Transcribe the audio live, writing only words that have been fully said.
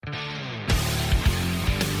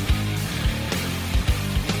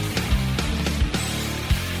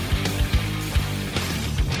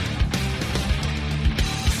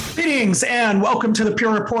Greetings and welcome to the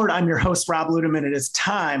Pure Report. I'm your host, Rob Ludeman. It is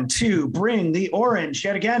time to bring the orange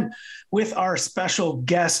yet again with our special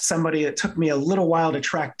guest, somebody that took me a little while to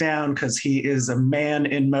track down because he is a man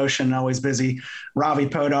in motion, always busy, Ravi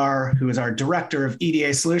Podar, who is our Director of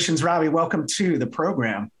EDA Solutions. Ravi, welcome to the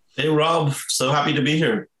program. Hey, Rob. So happy to be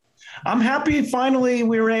here. I'm happy finally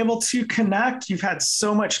we were able to connect. You've had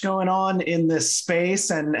so much going on in this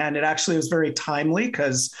space, and it actually was very timely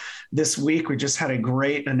because this week we just had a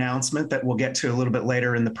great announcement that we'll get to a little bit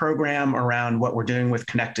later in the program around what we're doing with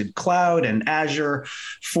Connected Cloud and Azure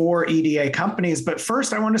for EDA companies. But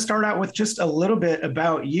first, I want to start out with just a little bit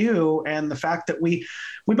about you and the fact that we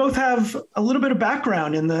both have a little bit of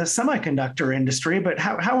background in the semiconductor industry, but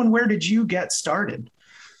how and where did you get started?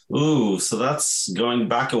 Ooh, so that's going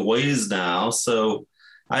back a ways now. So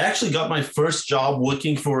I actually got my first job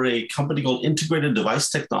working for a company called Integrated Device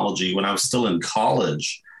Technology when I was still in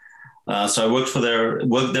college. So I worked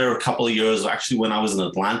there a couple of years. Actually, when I was in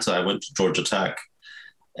Atlanta, I went to Georgia Tech.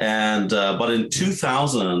 But in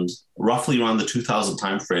 2000, roughly around the 2000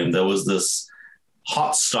 timeframe, there was this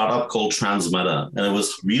hot startup called Transmeta. And it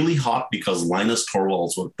was really hot because Linus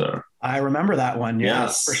Torvalds worked there. I remember that one.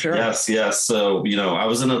 Yes, for sure. Yes. So, I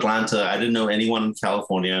was in Atlanta. I didn't know anyone in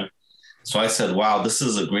California. So I said, wow, this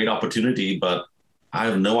is a great opportunity, but I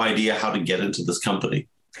have no idea how to get into this company.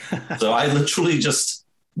 So I literally just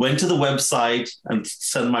went to the website and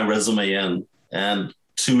sent my resume in. And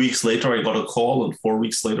 2 weeks later, I got a call. And 4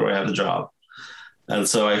 weeks later, I had a job. And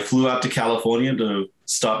so I flew out to California to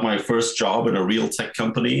start my first job in a real tech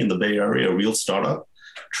company in the Bay Area, a real startup,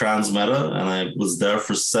 Transmeta. And I was there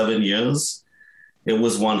for 7 years. It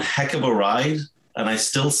was one heck of a ride. And I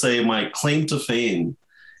still say my claim to fame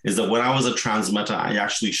is that when I was at Transmeta, I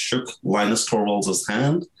actually shook Linus Torvalds'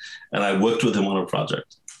 hand and I worked with him on a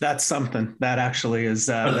project. That's something that actually is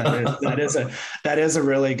that is a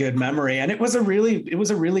really good memory, and it was a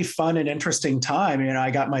really fun and interesting time. I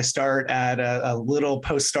got my start at a little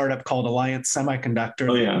post startup called Alliance Semiconductor.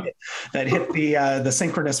 Oh, yeah. that hit the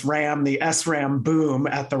synchronous RAM, the SRAM boom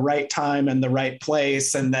at the right time and the right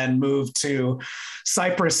place, and then moved to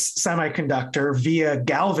Cypress Semiconductor via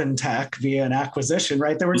Galvin Tech via an acquisition.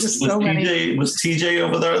 Right, there were many. Was TJ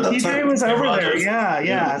over there at that time? TJ was over there.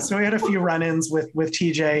 Yeah. So we had a few run-ins with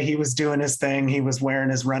TJ. He was doing his thing. He was wearing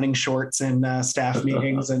his running shorts in staff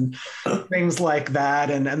meetings and things like that.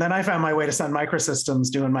 And then I found my way to Sun Microsystems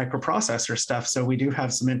doing microprocessor stuff. So we do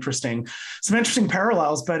have some interesting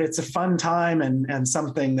parallels, but it's a fun time and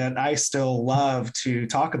something that I still love to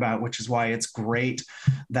talk about, which is why it's great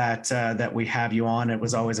that we have you on. It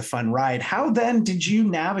was always a fun ride. How then did you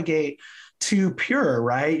navigate to Pure,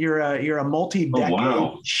 right? You're a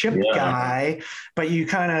multi-decade chip guy, but you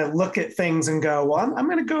kind of look at things and go, well, I'm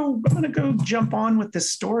going to go jump on with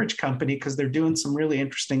this storage company because they're doing some really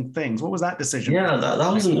interesting things. What was that decision? Yeah, that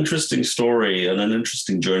was an interesting story and an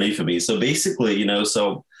interesting journey for me. So basically,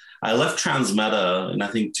 so I left Transmeta in, I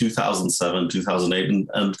think, 2007, 2008,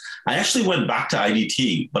 and I actually went back to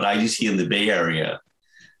IDT, but IDT in the Bay Area.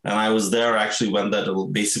 And I was there actually when that will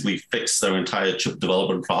basically fix their entire chip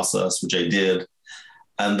development process, which I did.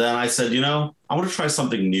 And then I said, I want to try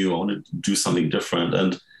something new. I want to do something different.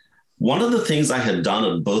 And one of the things I had done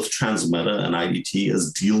at both Transmeta and IDT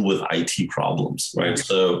is deal with IT problems, right?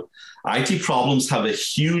 So IT problems have a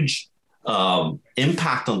huge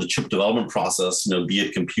impact on the chip development process, be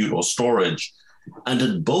it compute or storage. And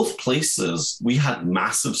at both places, we had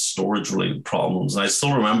massive storage-related problems. And I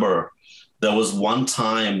still remember there was one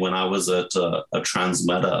time when I was at a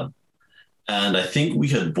Transmeta, and I think we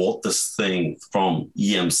had bought this thing from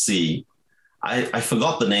EMC. I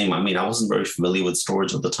forgot the name. I wasn't very familiar with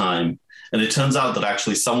storage at the time. And it turns out that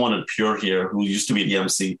actually someone at Pure here who used to be at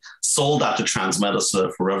EMC sold that to Transmeta, so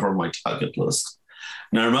they're forever on my target list.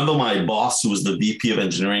 And I remember my boss, who was the VP of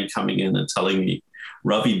engineering, coming in and telling me,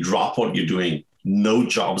 Ravi, drop what you're doing. No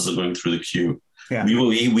jobs are going through the queue. Yeah.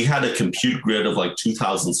 We had a compute grid of like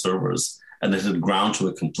 2,000 servers. And it had ground to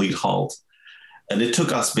a complete halt. And it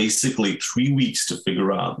took us basically 3 weeks to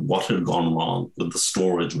figure out what had gone wrong with the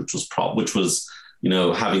storage, which was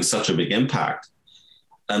having such a big impact.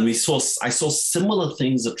 And I saw similar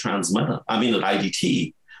things at Transmeta, at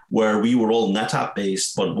IDT, where we were all NetApp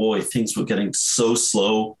based, but boy, things were getting so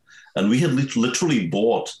slow. And we had literally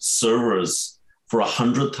bought servers for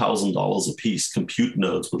 $100,000 a piece, compute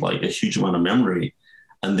nodes with like a huge amount of memory,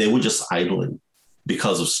 and they were just idling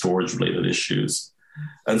because of storage-related issues.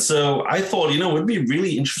 And so I thought, it'd be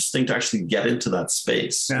really interesting to actually get into that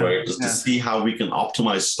space, right? Just to see how we can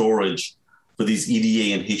optimize storage for these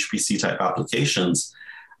EDA and HPC type applications.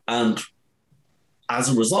 And as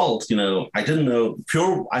a result, I didn't know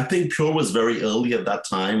Pure. I think Pure was very early at that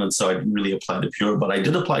time. And so I didn't really apply to Pure, but I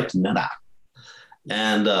did apply to NetApp.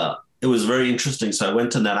 And it was very interesting. So I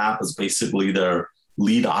went to NetApp as basically their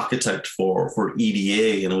lead architect for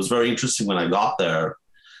EDA. And it was very interesting when I got there.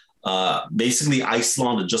 Basically,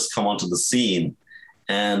 Iceland had just come onto the scene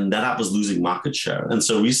and NetApp was losing market share. And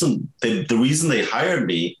so the reason they hired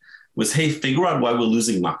me was, hey, figure out why we're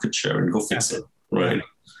losing market share and go fix it, right?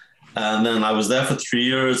 And then I was there for 3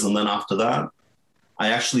 years. And then after that, I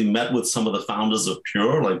actually met with some of the founders of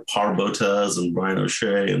Pure, like Par Botas and Brian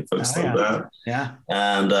O'Shea and folks like that. Yeah.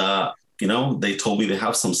 And, they told me they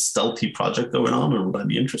have some stealthy project going on and would I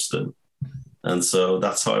be interested? And so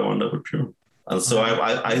that's how I wound up at Pure. And so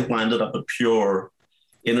I landed up at Pure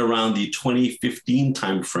in around the 2015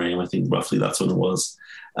 timeframe. I think roughly that's when it was.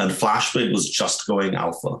 And FlashBlade was just going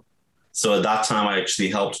alpha. So at that time, I actually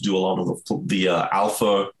helped do a lot of the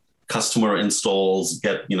alpha customer installs,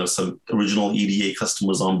 get some original EDA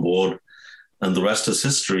customers on board, and the rest is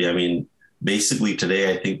history. I mean, basically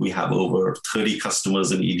today, I think we have over 30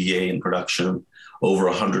 customers in EDA in production, over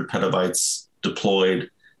 100 petabytes deployed,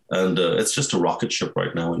 and it's just a rocket ship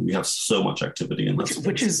right now, and we have so much activity in that.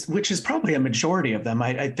 Which is probably a majority of them.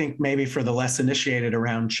 I think maybe for the less initiated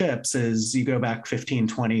around chips, is you go back 15,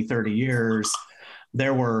 20, 30 years,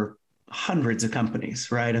 there were hundreds of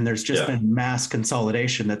companies, right? And there's just been mass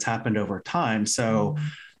consolidation that's happened over time. So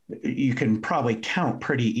you can probably count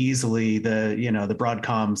pretty easily the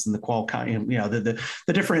Broadcoms and the Qualcomm,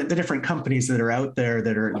 the different companies that are out there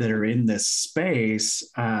that are in this space.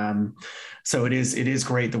 So it is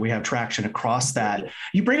great that we have traction across that.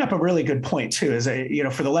 You bring up a really good point too, is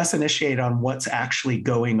for the less initiated on what's actually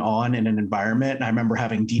going on in an environment. And I remember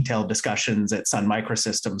having detailed discussions at Sun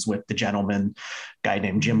Microsystems with the guy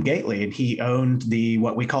named Jim Gately, and he owned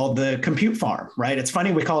what we called the compute farm, right? It's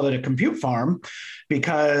funny we called it a compute farm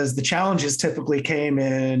because the challenges typically came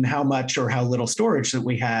in how much or how little storage that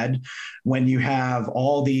we had when you have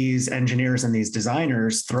all these engineers and these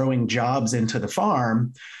designers throwing jobs into the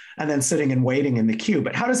farm and then sitting and waiting in the queue.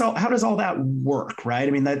 But how does all that work, right?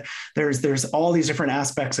 I mean, that there's all these different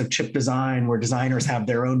aspects of chip design where designers have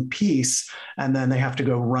their own piece, and then they have to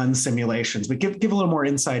go run simulations. But give a little more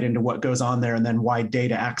insight into what goes on there, and then why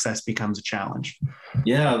data access becomes a challenge.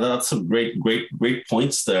 Yeah, that's some great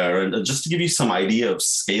points there. And just to give you some idea of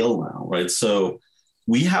scale now, right? So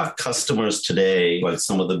we have customers today, like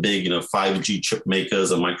some of the big, 5G chip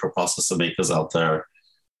makers and microprocessor makers out there,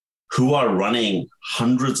 who are running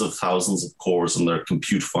hundreds of thousands of cores in their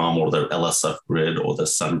compute farm or their LSF grid or their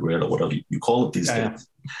Sun grid or whatever you call it these days.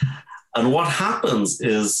 And what happens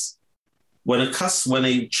is when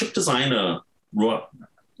a chip designer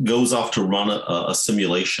goes off to run a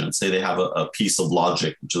simulation, say they have a piece of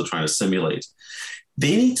logic which they're trying to simulate,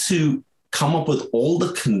 they need to come up with all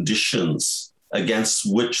the conditions against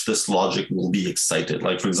which this logic will be excited.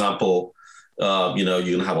 Like, for example,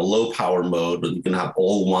 you can have a low power mode, but you can have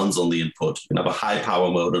all ones on the input. You can have a high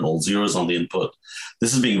power mode and all zeros on the input.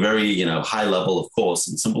 This is being very, high level, of course,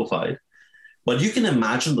 and simplified. But you can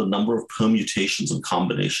imagine the number of permutations and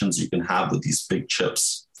combinations you can have with these big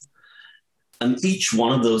chips. And each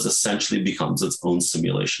one of those essentially becomes its own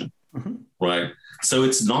simulation, right? So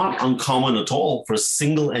it's not uncommon at all for a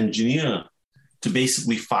single engineer to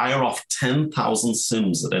basically fire off 10,000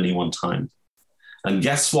 sims at any one time. And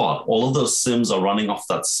guess what? All of those sims are running off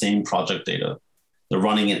that same project data. They're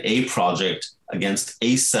running in a project against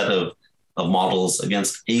a set of models,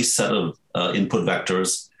 against a set of input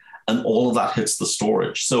vectors, and all of that hits the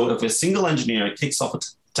storage. So if a single engineer kicks off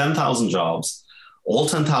 10,000 jobs, all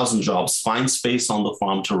 10,000 jobs find space on the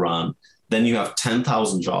farm to run, then you have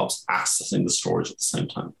 10,000 jobs accessing the storage at the same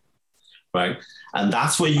time, right? And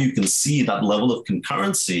that's where you can see that level of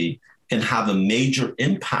concurrency can have a major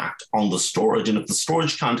impact on the storage. And if the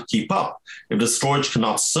storage can't keep up, if the storage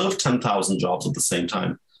cannot serve 10,000 jobs at the same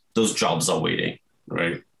time, those jobs are waiting,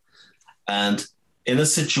 right? And in a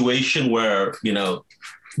situation where,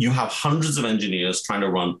 you have hundreds of engineers trying to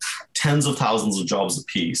run tens of thousands of jobs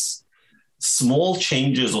apiece, small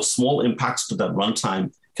changes or small impacts to that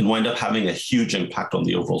runtime can wind up having a huge impact on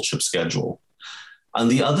the overall chip schedule. And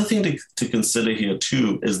the other thing to consider here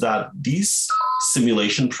too is that these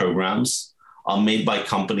simulation programs are made by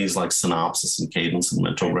companies like Synopsys and Cadence and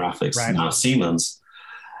Mentor Graphics and now Siemens.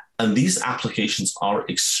 And these applications are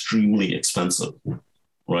extremely expensive,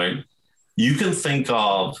 right? You can think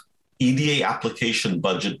of EDA application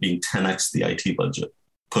budget being 10x the IT budget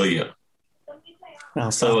per year.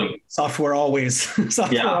 Well, software always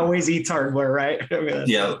eats hardware, right?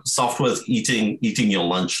 Software is eating your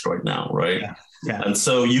lunch right now, right? Yeah. And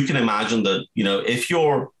so you can imagine that, if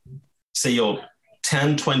you're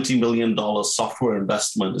 $10, $20 million software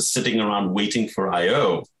investment is sitting around waiting for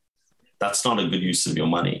IO, that's not a good use of your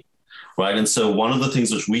money, right? And so one of the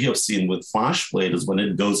things which we have seen with FlashBlade is when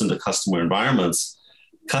it goes into customer environments,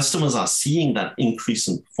 customers are seeing that increase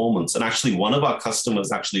in performance. And actually, one of our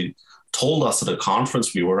customers actually told us at a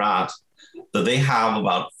conference we were at that they have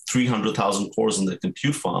about 300,000 cores in their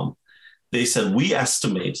compute farm. They said, we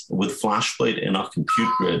estimate with FlashBlade in our compute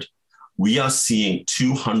grid, we are seeing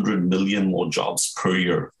 200 million more jobs per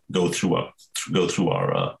year go through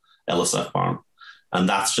our LSF farm. And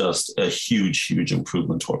that's just a huge, huge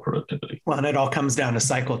improvement to our productivity. Well, and it all comes down to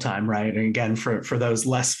cycle time, right? And again, for those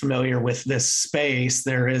less familiar with this space,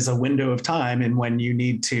 there is a window of time in when you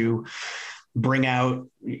need to bring out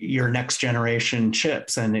your next generation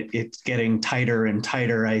chips, and it's getting tighter and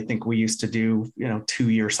tighter. I think we used to do,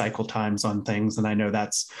 2-year cycle times on things. And I know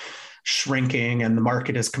that's shrinking, and the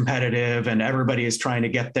market is competitive and everybody is trying to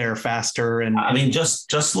get there faster. And I mean,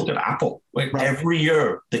 just look at Apple. Right? Every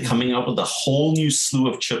year they're coming up with a whole new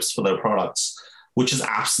slew of chips for their products, which is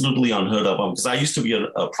absolutely unheard of. Because I used to be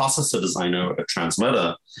a processor designer at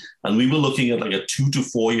Transmeta, and we were looking at like a 2 to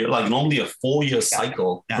 4 year, like normally a 4-year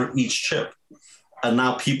cycle for each chip. And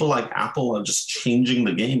now people like Apple are just changing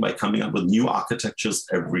the game by coming up with new architectures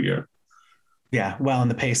every year. Yeah, well, and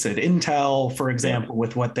the pace at Intel, for example,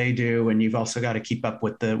 with what they do, and you've also got to keep up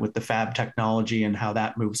with the fab technology and how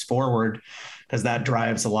that moves forward, because that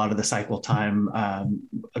drives a lot of the cycle time. As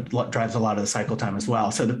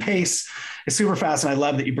well. So the pace is super fast, and I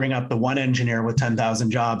love that you bring up the one engineer with 10,000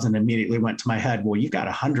 jobs, and immediately went to my head. Well, you've got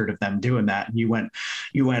 100 of them doing that, and you went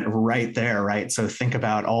right there, right? So think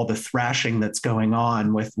about all the thrashing that's going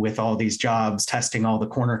on with all these jobs, testing all the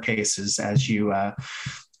corner cases as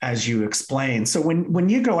you explain. So when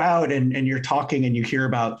you go out and you're talking and you hear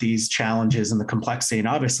about these challenges and the complexity, and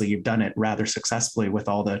obviously you've done it rather successfully with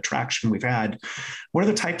all the traction we've had, what are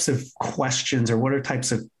the types of questions or what are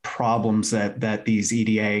types of problems that these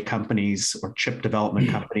EDA companies or chip development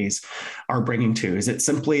companies are bringing to? Is it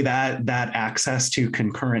simply that access to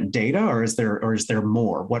concurrent data, or is there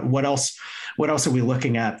more? What else are we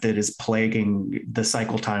looking at that is plaguing the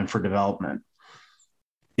cycle time for development?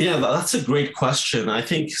 Yeah, that's a great question. I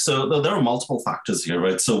think so. There are multiple factors here,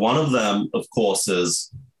 right? So one of them, of course,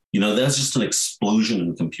 is, there's just an explosion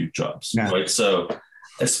in compute jobs, right? So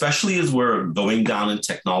especially as we're going down in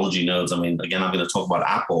technology nodes, I mean, again, I'm going to talk about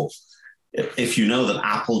Apple. If you know that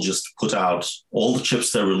Apple just put out all the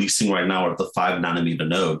chips they're releasing right now are at the 5 nanometer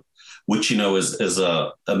node, which, is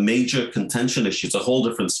a major contention issue. It's a whole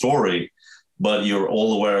different story. But you're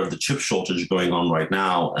all aware of the chip shortage going on right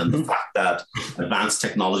now, and the fact that advanced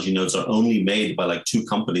technology nodes are only made by like 2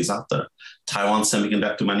 companies out there, Taiwan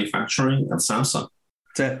Semiconductor Manufacturing and Samsung.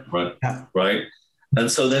 That's it. Right. Yeah. Right.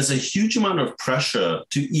 And so there's a huge amount of pressure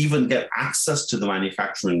to even get access to the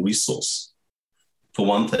manufacturing resource, for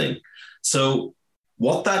one thing. So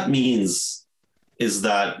what that means is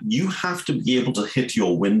that you have to be able to hit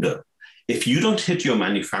your window. If you don't hit your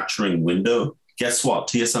manufacturing window, guess what?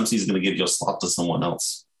 TSMC is going to give your slot to someone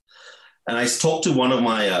else. And I talked to one of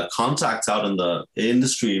my contacts out in the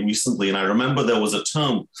industry recently, and I remember there was a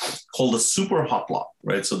term called a super hot lot,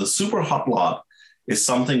 right? So the super hot lot is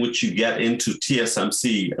something which you get into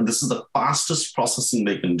TSMC, and this is the fastest processing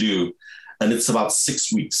they can do. And it's about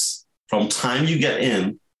 6 weeks from time you get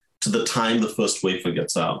in to the time the first wafer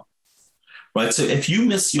gets out, right? So if you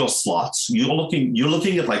miss your slots, you're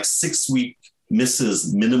looking at like 6-week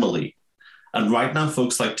misses minimally. And right now,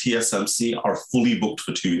 folks like TSMC are fully booked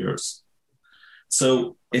for 2 years.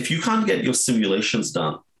 So if you can't get your simulations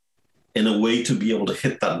done in a way to be able to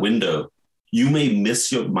hit that window, you may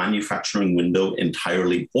miss your manufacturing window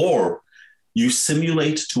entirely, or you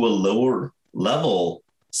simulate to a lower level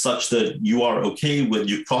such that you are okay with,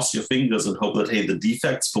 you cross your fingers and hope that, hey, the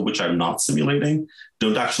defects for which I'm not simulating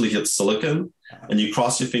don't actually hit silicon. And you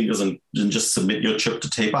cross your fingers and just submit your chip to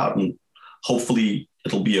tape out, and hopefully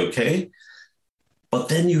it'll be okay. But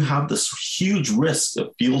then you have this huge risk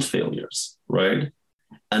of field failures, right?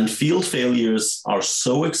 And field failures are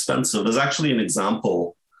so expensive. There's actually an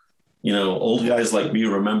example, old guys like me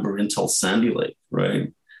remember Intel Sandy Lake,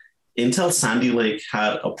 right? Intel Sandy Lake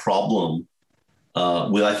had a problem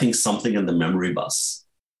with, I think, something in the memory bus.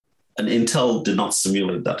 And Intel did not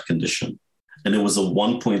simulate that condition. And it was a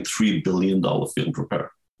 $1.3 billion field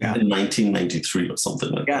repair. In 1993 or something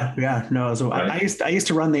like that. Yeah. No, so right. I used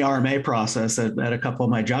to run the RMA process at a couple of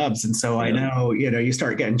my jobs. And so I know, you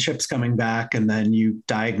start getting chips coming back, and then you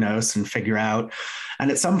diagnose and figure out. And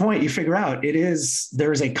at some point you figure out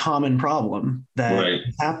there's a common problem that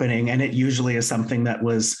is happening. And it usually is something that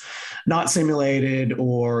was not simulated,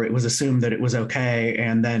 or it was assumed that it was okay.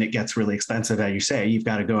 And then it gets really expensive. As you say, you've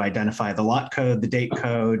got to go identify the lot code, the date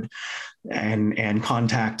code, and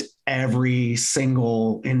contact every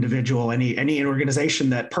single individual, any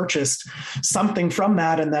organization that purchased something from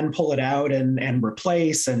that, and then pull it out and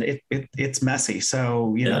replace. And it's messy.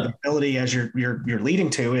 So, the ability, as you're leading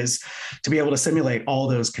to, is to be able to simulate all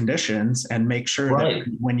those conditions and make sure that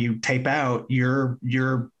when you tape out, you're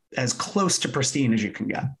as close to pristine as you can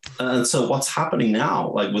get. And so what's happening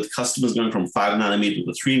now, like with customers going from 5 nanometer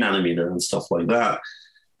to 3 nanometer and stuff like that.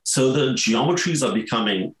 So the geometries are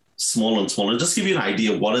becoming smaller and smaller. Just to give you an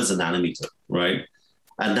idea, what is a nanometer, right?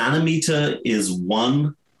 A nanometer is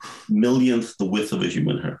 1/millionth the width of a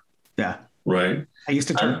human hair. Yeah. Right. I used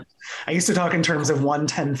to talk in terms of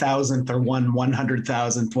 1/10,000th or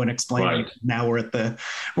 1/100,000th when explaining. Right. Now we're at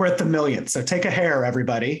the millionth. So take a hair,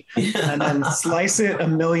 everybody, and then slice it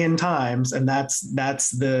 1,000,000 times, and that's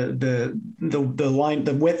the line,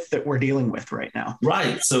 the width that we're dealing with right now.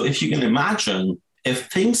 Right. So if you can imagine, if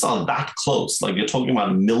things are that close, like you're talking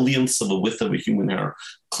about millionths of the width of a human hair,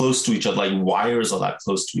 close to each other, like wires are that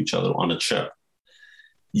close to each other on a chip,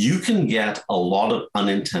 you can get a lot of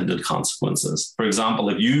unintended consequences. For example,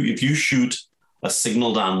 if you shoot a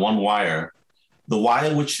signal down one wire, the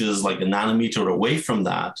wire which is like a nanometer away from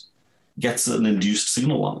that gets an induced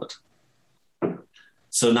signal on it.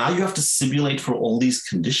 So now you have to simulate for all these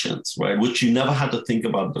conditions, right, which you never had to think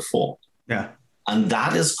about before. Yeah. And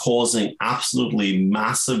that is causing absolutely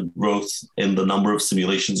massive growth in the number of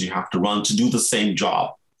simulations you have to run to do the same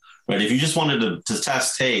job, right? If you just wanted to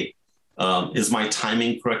test, hey, is my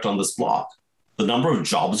timing correct on this block? The number of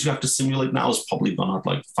jobs you have to simulate now has probably gone up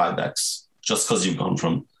like 5x, just because you've gone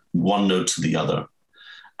from one node to the other.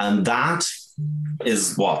 And that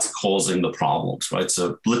is what's causing the problems, right?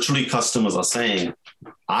 So literally customers are saying,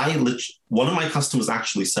 one of my customers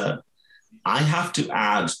actually said, I have to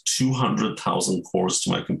add 200,000 cores to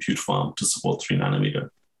my compute farm to support 3 nanometer.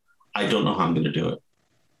 I don't know how I'm going to do it.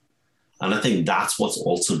 And I think that's what's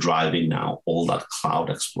also driving now all that cloud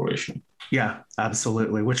exploration. Yeah,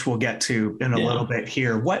 absolutely, which we'll get to in a little bit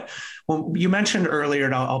here. Well, you mentioned earlier,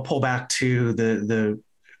 and I'll pull back to the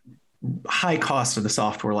high cost of the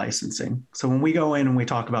software licensing. So when we go in and we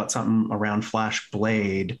talk about something around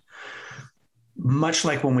FlashBlade, much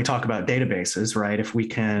like when we talk about databases, right? If we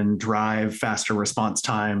can drive faster response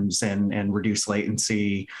times and reduce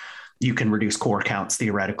latency, you can reduce core counts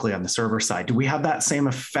theoretically on the server side. Do we have that same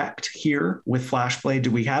effect here with FlashBlade?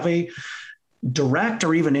 Do we have a direct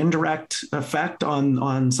or even indirect effect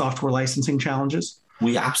on software licensing challenges?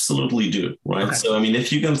 We absolutely do, right? Okay. So, I mean,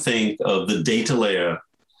 if you can think of the data layer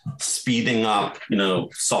speeding up,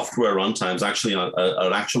 software runtimes, actually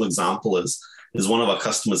an actual example is one of our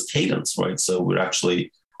customers, Cadence, right? So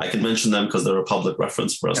I can mention them because they're a public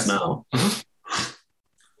reference for us now.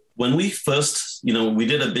 When we first, we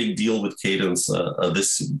did a big deal with Cadence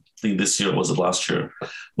this year, was it last year?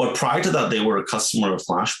 But prior to that, they were a customer of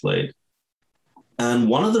FlashBlade. And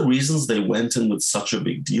one of the reasons they went in with such a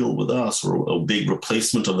big deal with us, or a big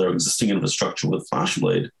replacement of their existing infrastructure with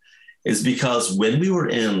FlashBlade, is because when we were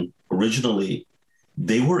in originally,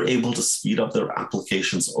 they were able to speed up their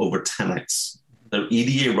applications over 10x. Their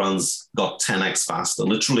EDA runs got 10x faster.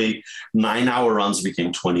 Literally 9-hour runs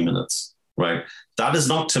became 20 minutes, right? That is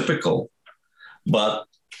not typical, but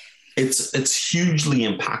it's hugely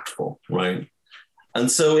impactful, right? And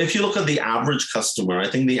so if you look at the average customer, I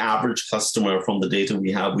think the average customer from the data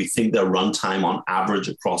we have, we think their runtime on average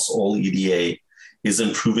across all EDA is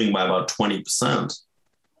improving by about 20%.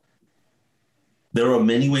 There are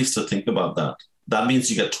many ways to think about that. That means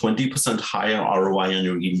you get 20% higher ROI on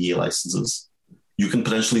your EDA licenses. You can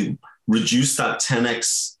potentially reduce that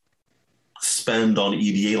 10x spend on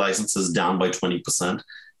EDA licenses down by 20%.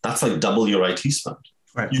 That's like double your IT spend.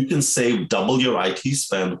 Right. You can save double your IT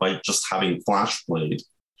spend by just having FlashBlade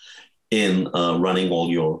in running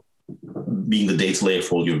being the data layer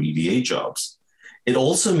for all your EDA jobs. It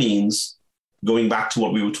also means, going back to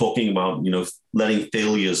what we were talking about, letting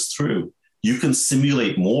failures through, you can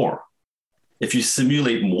simulate more. If you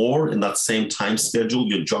simulate more in that same time schedule,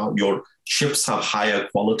 your chips have higher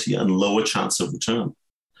quality and lower chance of return.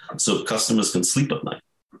 So customers can sleep at night.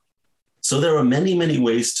 So there are many, many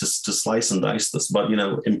ways to slice and dice this, but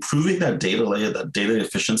improving that data layer, that data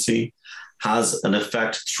efficiency, has an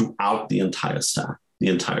effect throughout the entire stack, the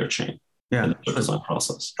entire chain. Yeah, in the design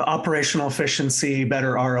process. The operational efficiency,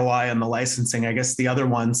 better ROI on the licensing. I guess the other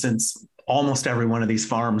one, since almost every one of these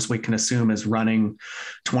farms we can assume is running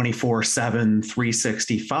 24/7,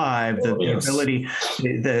 365. The ability,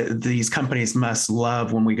 these companies must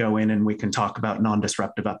love when we go in and we can talk about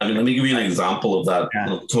non-disruptive uptime. I mean, let me give you an example of that.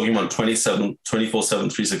 Yeah. Talking about 24/7,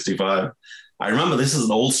 365. I remember, this is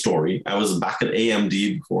an old story. I was back at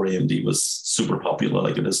AMD before AMD was super popular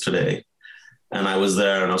like it is today. And I was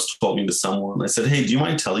there and I was talking to someone. I said, hey, do you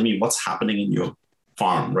mind telling me what's happening in your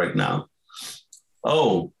farm right now?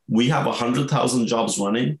 Oh, we have 100,000 jobs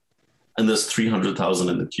running and there's 300,000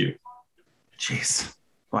 in the queue. Jeez.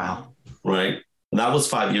 Wow. Right. And that was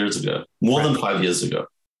 5 years ago, more than 5 years ago.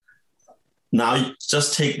 Now you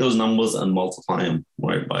just take those numbers and multiply them,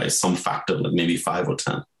 right, by some factor, like maybe 5 or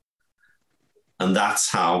 10. And that's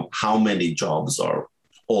how many jobs are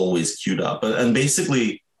always queued up. And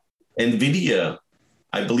basically, NVIDIA,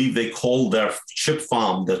 I believe they call their chip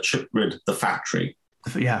farm, their chip grid, the factory.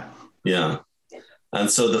 Yeah. Yeah. And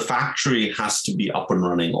so the factory has to be up and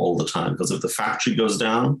running all the time, because if the factory goes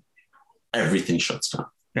down, everything shuts down.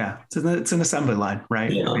 Yeah, it's an assembly line, right?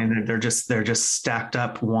 Yeah. I mean, they're just stacked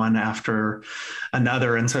up one after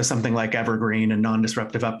another, and so something like evergreen and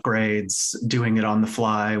non-disruptive upgrades, doing it on the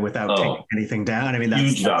fly without taking anything down. I mean, that's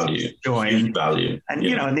huge value. Huge value. And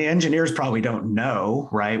you know, and the engineers probably don't know,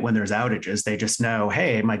 right? When there's outages, they just know,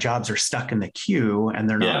 hey, my jobs are stuck in the queue and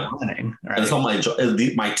they're not running. Right? And it's not my job.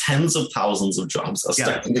 My tens of thousands of jobs are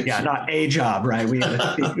stuck in the queue. Yeah, not a job, right? We got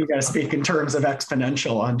to speak in terms of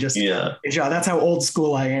exponential on just a job. That's how old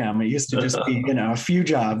school I am. It used to just be, a few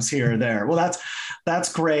jobs here or there. Well,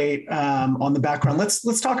 that's great. On the background,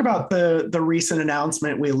 let's talk about the recent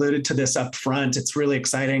announcement. We alluded to this up front. It's really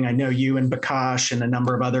exciting. I know you and Bakash and a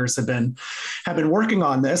number of others have been working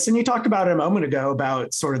on this, and you talked about it a moment ago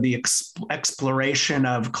about sort of the exploration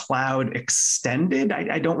of cloud extended.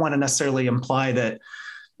 I don't want to necessarily imply that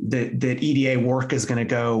EDA work is going to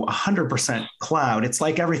go 100% cloud. It's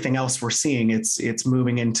like everything else we're seeing. It's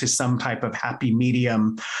moving into some type of happy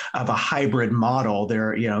medium of a hybrid model.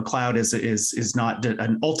 There, cloud is not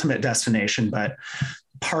an ultimate destination, but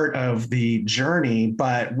part of the journey.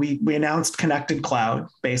 But we announced Connected Cloud,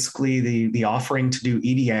 basically the offering to do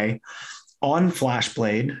EDA on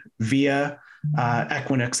FlashBlade via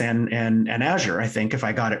Equinix and Azure, I think, if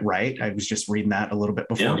I got it right. I was just reading that a little bit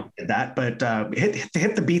before we did that, but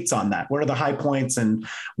hit the beats on that. What are the high points, and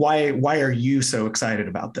why are you so excited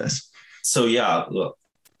about this? So look,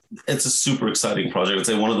 it's a super exciting project. I'd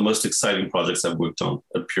say one of the most exciting projects I've worked on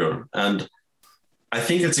at Pure, and I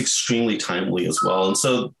think it's extremely timely as well. And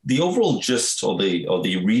so the overall gist or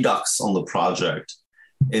the redux on the project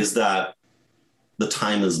is that the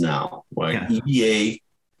time is now, right? Yeah. EDA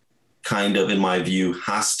kind of, in my view,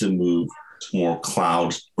 has to move to more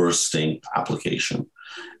cloud bursting application.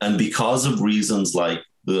 And because of reasons like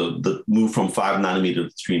the move from 5 nanometer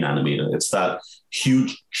to 3 nanometer, it's that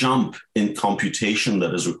huge jump in computation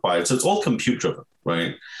that is required. So it's all compute driven,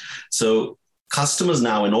 right? So customers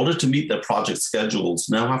now, in order to meet their project schedules,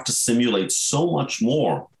 now have to simulate so much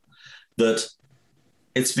more that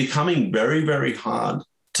it's becoming very, very hard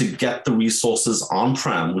to get the resources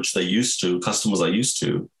on-prem, which customers are used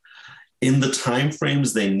to, in the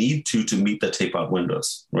timeframes they need to meet their tape-out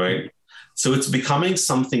windows, right? So it's becoming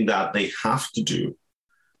something that they have to do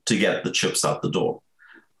to get the chips out the door.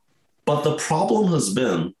 But the problem there's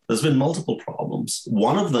been multiple problems.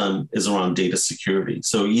 One of them is around data security.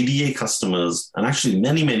 So EDA customers, and actually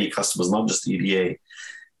many, many customers, not just EDA,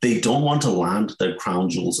 they don't want to land their crown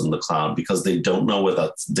jewels in the cloud because they don't know where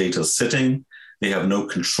that data is sitting. They have no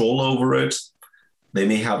control over it. They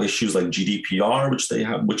may have issues like GDPR,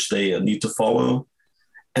 which they need to follow.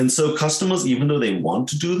 And so customers, even though they want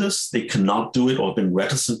to do this, they cannot do it or have been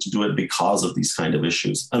reticent to do it because of these kind of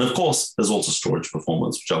issues. And of course, there's also storage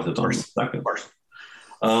performance, which I'll hit on in a second.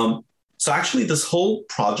 So actually, this whole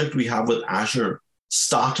project we have with Azure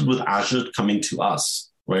started with Azure coming to us,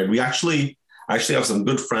 right? We actually have some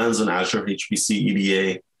good friends in Azure, HPC,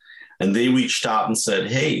 EDA, and they reached out and said,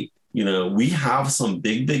 hey, we have some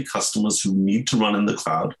big customers who need to run in the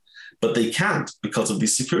cloud, but they can't because of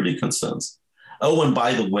these security concerns. Oh, and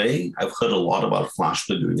by the way, I've heard a lot about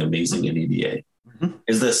FlashBlade doing amazing in EDA. Mm-hmm.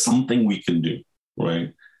 Is there something we can do,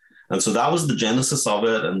 right? And so that was the genesis of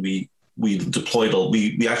it. And we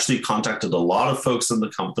actually contacted a lot of folks in the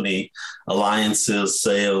company, alliances,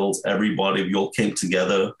 sales, everybody. We all came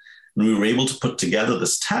together and we were able to put together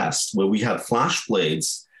this test where we had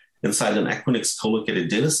FlashBlades inside an Equinix co-located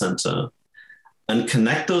data center and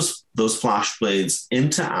connect those FlashBlades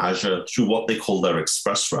into Azure through what they call their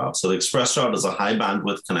express route. So the express route is a high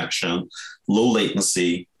bandwidth connection, low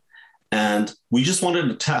latency. And we just wanted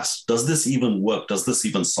to test, does this even work? Does this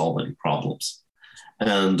even solve any problems?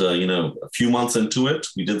 And, a few months into it,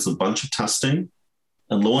 we did a bunch of testing.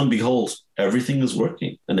 And lo and behold, everything is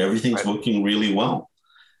working and everything's working really well.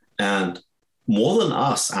 And more than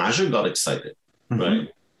us, Azure got excited, right?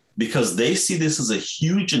 Because they see this as a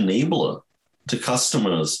huge enabler to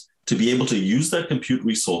customers to be able to use their compute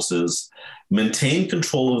resources, maintain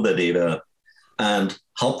control of their data, and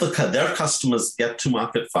help their customers get to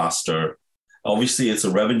market faster. Obviously, it's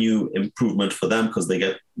a revenue improvement for them because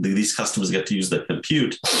these customers get to use their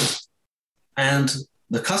compute, and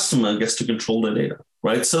the customer gets to control their data,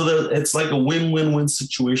 right? So it's like a win-win-win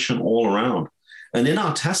situation all around. And in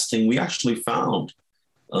our testing, we actually found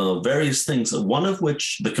various things, one of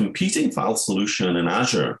which the competing file solution in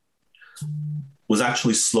Azure was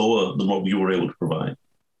actually slower than what we were able to provide.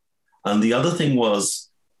 And the other thing was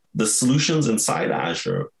the solutions inside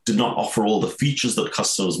Azure did not offer all the features that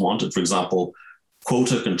customers wanted. For example,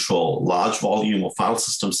 quota control, large volume or file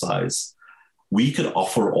system size. We could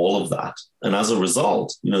offer all of that. And as a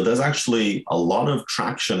result, there's actually a lot of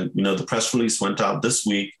traction. The press release went out this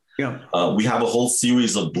week. Yeah. We have a whole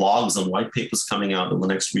series of blogs and white papers coming out in the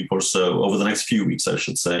next week or so, over the next few weeks, I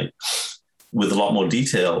should say, with a lot more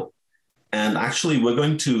detail. And actually, we're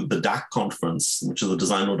going to the DAC conference, which is the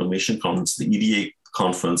Design Automation Conference, the EDA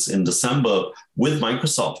conference in December with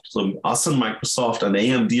Microsoft. So us and Microsoft and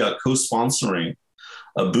AMD are co-sponsoring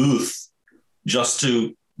a booth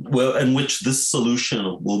in which this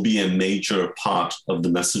solution will be a major part of the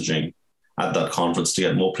messaging at that conference to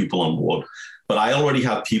get more people on board. But I already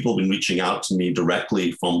have people been reaching out to me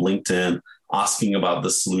directly from LinkedIn, asking about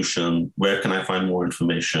this solution. Where can I find more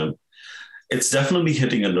information? It's definitely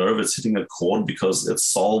hitting a nerve. It's hitting a chord because it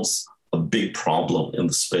solves a big problem in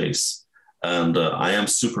the space. And I am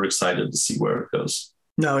super excited to see where it goes.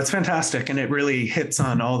 No, it's fantastic. And it really hits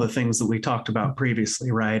on all the things that we talked about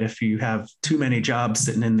previously, right? If you have too many jobs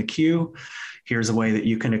sitting in the queue, here's a way that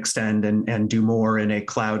you can extend and do more in a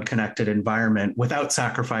cloud connected environment without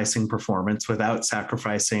sacrificing performance, without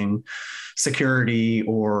sacrificing security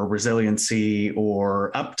or resiliency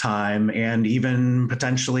or uptime, and even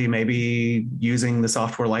potentially maybe using the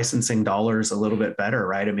software licensing dollars a little bit better,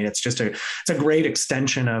 right? I mean, it's a great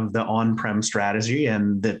extension of the on-prem strategy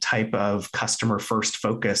and the type of customer first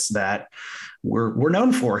focus that we're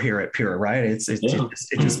known for here at Pure, right? It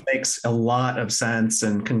just makes a lot of sense.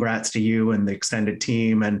 And congrats to you and the extended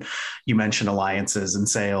team. And you mentioned alliances and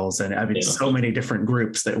sales, and I mean, so many different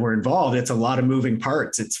groups that were involved. It's a lot of moving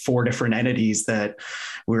parts. It's 4 different entities that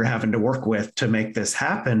we're having to work with to make this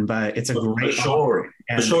happen. But it's a great for sure.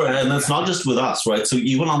 And it's not just with us, right? So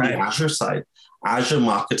even on the Azure side, Azure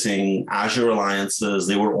marketing, Azure alliances,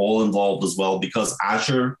 they were all involved as well, because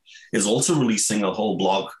Azure is also releasing a whole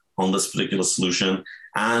blog on this particular solution,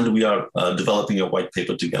 and we are developing a white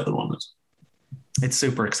paper together on it. It's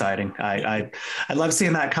super exciting. I love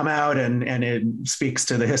seeing that come out, and it speaks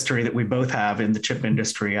to the history that we both have in the chip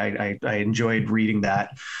industry. I enjoyed reading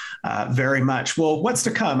that very much. Well, what's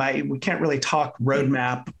to come? We can't really talk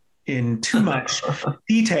roadmap in too much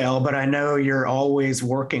detail, but I know you're always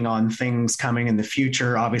working on things coming in the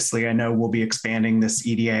future. Obviously, I know we'll be expanding this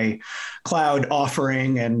EDA cloud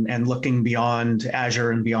offering and looking beyond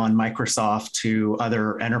Azure and beyond Microsoft to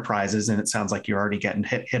other enterprises. And it sounds like you're already getting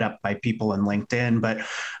hit up by people in LinkedIn. But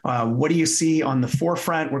what do you see on the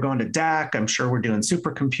forefront? We're going to DAC. I'm sure we're doing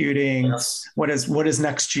supercomputing. Yes. What does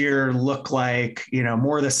next year look like?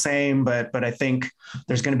 More of the same, but I think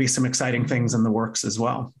there's going to be some exciting things in the works as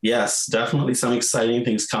well. Yes, definitely some exciting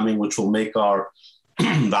things coming, which will make our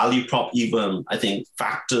value prop even, I think,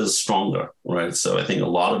 factors stronger, right? So I think a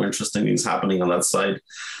lot of interesting things happening on that side.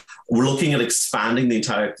 We're looking at expanding the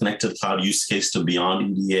entire connected cloud use case to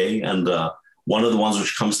beyond EDA. And one of the ones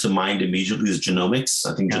which comes to mind immediately is genomics.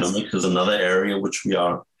 I think genomics is another area which we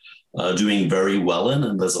are doing very well in.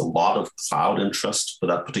 And there's a lot of cloud interest for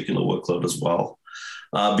that particular workload as well.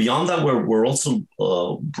 Beyond that, we're also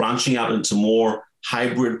branching out into more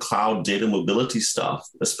hybrid cloud data mobility stuff,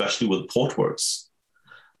 especially with Portworx,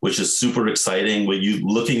 which is super exciting. We're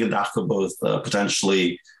looking at that for both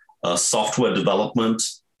potentially software development,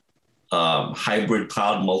 hybrid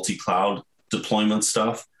cloud, multi-cloud deployment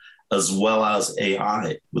stuff, as well as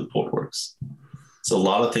AI with Portworx. So a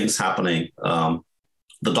lot of things happening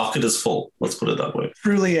the docket is full. Let's put it that way.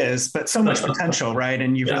 Truly is, but so much potential, right?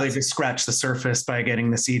 And you've really Yes. just scratched the surface by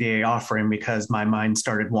getting this EDA offering, because my mind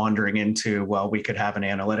started wandering into, well, we could have an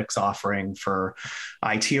analytics offering for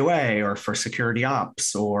ITOA or for security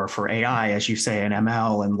ops or for AI, as you say, and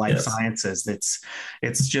ML and life Yes. sciences.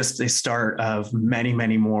 It's just the start of many,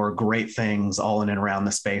 many more great things all in and around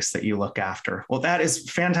the space that you look after. Well, that is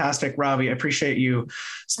fantastic, Ravi. I appreciate you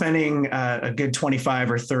spending a good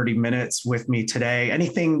 25 or 30 minutes with me today.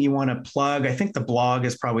 Anything you want to plug? I think the blog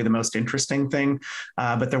is probably the most interesting thing,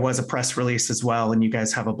 but there was a press release as well, and you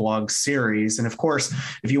guys have a blog series. And of course,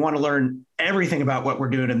 if you want to learn everything about what we're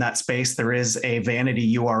doing in that space, there is a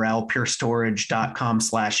vanity URL,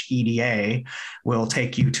 purestorage.com/EDA, will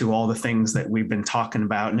take you to all the things that we've been talking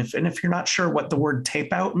about. And if you're not sure what the word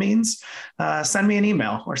tape out means, send me an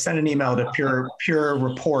email, or send an email to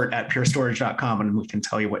purereport@purestorage.com, and we can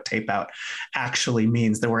tell you what tape out actually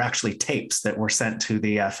means. There were actually tapes that were sent to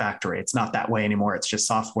the factory. It's not that way anymore. It's just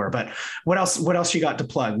software. But what else you got to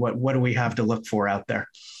plug? What do we have to look for out there?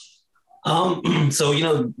 So,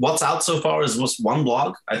 what's out so far is just one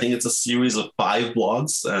blog. I think it's a series of 5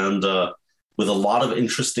 blogs, and with a lot of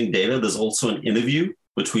interesting data. There's also an interview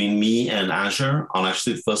between me and Azure on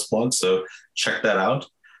actually the first blog. So check that out.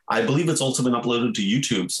 I believe it's also been uploaded to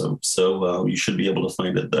YouTube. So you should be able to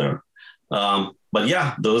find it there. But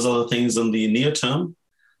yeah, those are the things in the near term.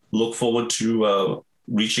 Look forward to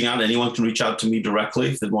reaching out. Anyone can reach out to me directly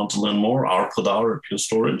if they want to learn more. Podar at Pure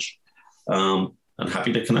Storage. I'm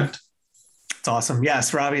happy to connect. It's awesome.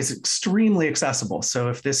 Yes, Ravi is extremely accessible. So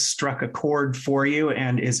if this struck a chord for you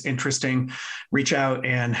and is interesting, reach out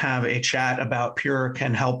and have a chat about Pure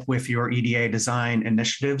can help with your EDA design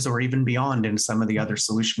initiatives, or even beyond in some of the other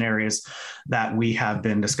solution areas that we have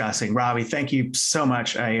been discussing. Ravi, thank you so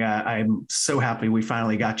much. I'm so happy we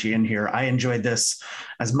finally got you in here. I enjoyed this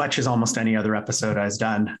as much as almost any other episode I've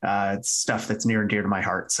done. It's stuff that's near and dear to my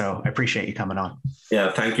heart. So I appreciate you coming on.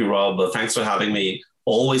 Yeah, thank you, Rob. Thanks for having me.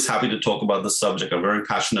 Always happy to talk about this subject. I'm very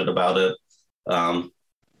passionate about it.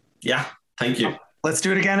 Yeah, thank you. Let's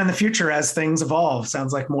do it again in the future as things evolve.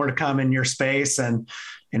 Sounds like more to come in your space. And,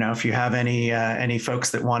 if you have any folks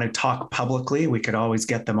that want to talk publicly, we could always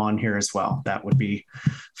get them on here as well. That would be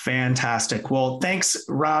fantastic. Well, thanks,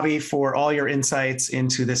 Ravi, for all your insights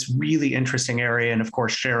into this really interesting area. And of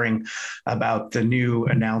course, sharing about the new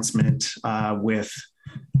announcement with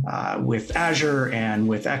Azure and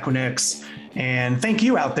with Equinix. And thank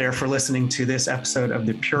you out there for listening to this episode of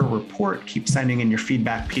the Pure Report. Keep sending in your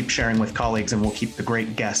feedback, keep sharing with colleagues, and we'll keep the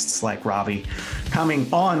great guests like Ravi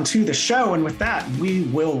coming on to the show. And with that, we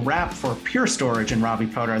will wrap for Pure Storage and Ravi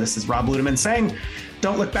Podar. This is Rob Ludeman saying,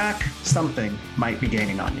 don't look back, something might be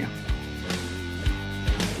gaining on you.